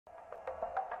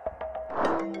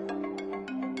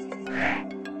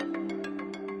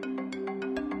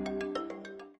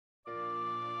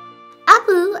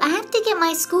Appu, I have to get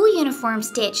my school uniform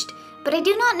stitched, but I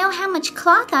do not know how much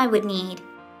cloth I would need.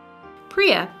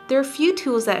 Priya, there are a few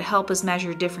tools that help us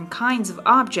measure different kinds of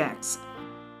objects.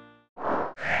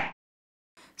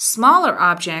 Smaller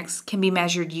objects can be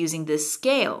measured using this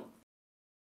scale.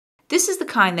 This is the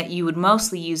kind that you would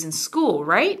mostly use in school,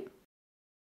 right?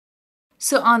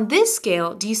 So on this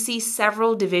scale, do you see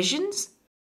several divisions?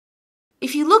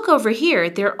 If you look over here,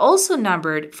 they're also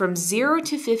numbered from 0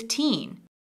 to 15.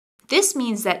 This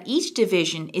means that each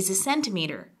division is a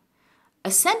centimeter.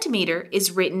 A centimeter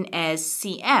is written as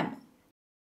cm.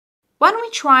 Why don't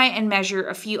we try and measure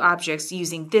a few objects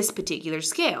using this particular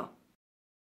scale?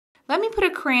 Let me put a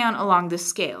crayon along this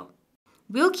scale.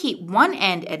 We'll keep one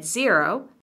end at 0,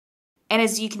 and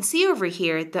as you can see over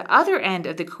here, the other end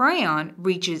of the crayon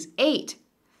reaches 8.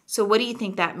 So what do you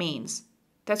think that means?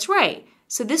 That's right.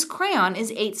 So this crayon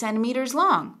is 8 centimeters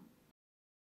long.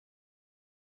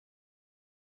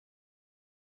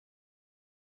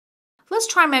 Let's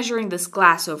try measuring this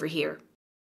glass over here.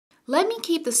 Let me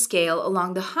keep the scale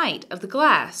along the height of the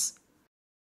glass.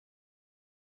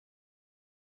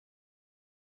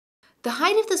 The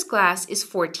height of this glass is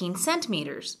 14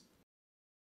 centimeters.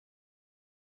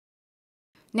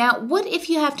 Now, what if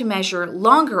you have to measure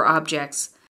longer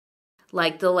objects,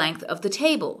 like the length of the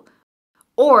table,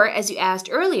 or as you asked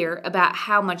earlier about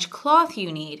how much cloth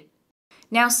you need?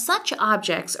 Now, such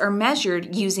objects are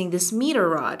measured using this meter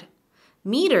rod.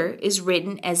 Meter is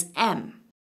written as m.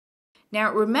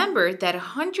 Now, remember that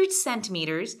 100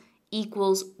 centimeters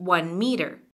equals 1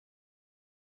 meter.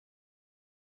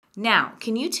 Now,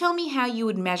 can you tell me how you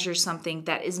would measure something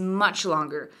that is much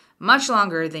longer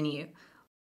than you?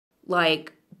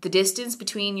 Like the distance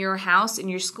between your house and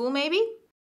your school, maybe?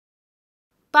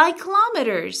 By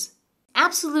kilometers.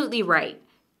 Absolutely right.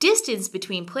 Distance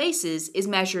between places is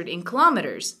measured in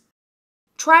kilometers.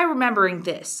 Try remembering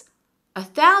this.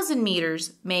 1,000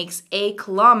 meters makes a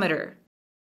kilometer.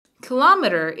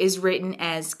 Kilometer is written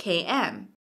as km.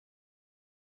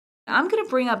 I'm going to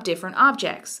bring up different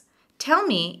objects. Tell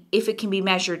me if it can be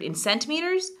measured in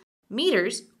centimeters,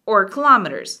 meters, or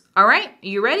kilometers. All right,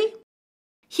 you ready?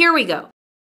 Here we go.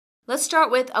 Let's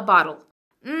start with a bottle.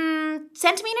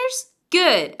 Centimeters?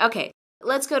 Good. Okay,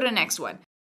 let's go to the next one.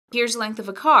 Here's the length of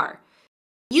a car.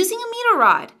 Using a meter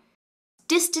rod.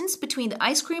 Distance between the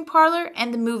ice cream parlor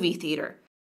and the movie theater.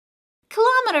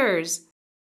 Kilometers.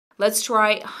 Let's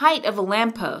try height of a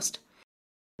lamppost.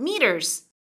 Meters.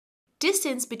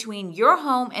 Distance between your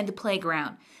home and the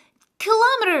playground.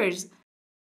 Kilometers.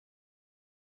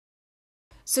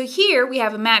 So here we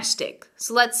have a matchstick.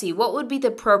 So let's see, what would be the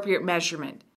appropriate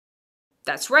measurement?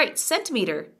 That's right,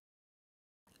 centimeter.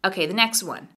 Okay, the next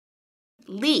one.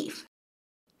 Leaf.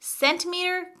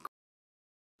 Centimeter.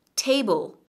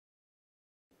 Table.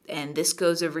 And this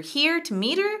goes over here to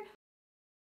meter.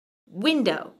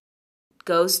 Window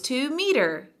goes to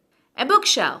meter. A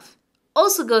bookshelf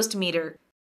also goes to meter.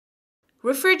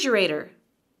 Refrigerator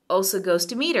also goes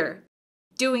to meter.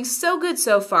 Doing so good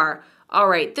so far. All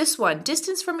right, this one,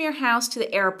 distance from your house to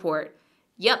the airport.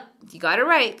 Yep, you got it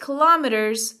right,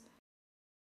 kilometers.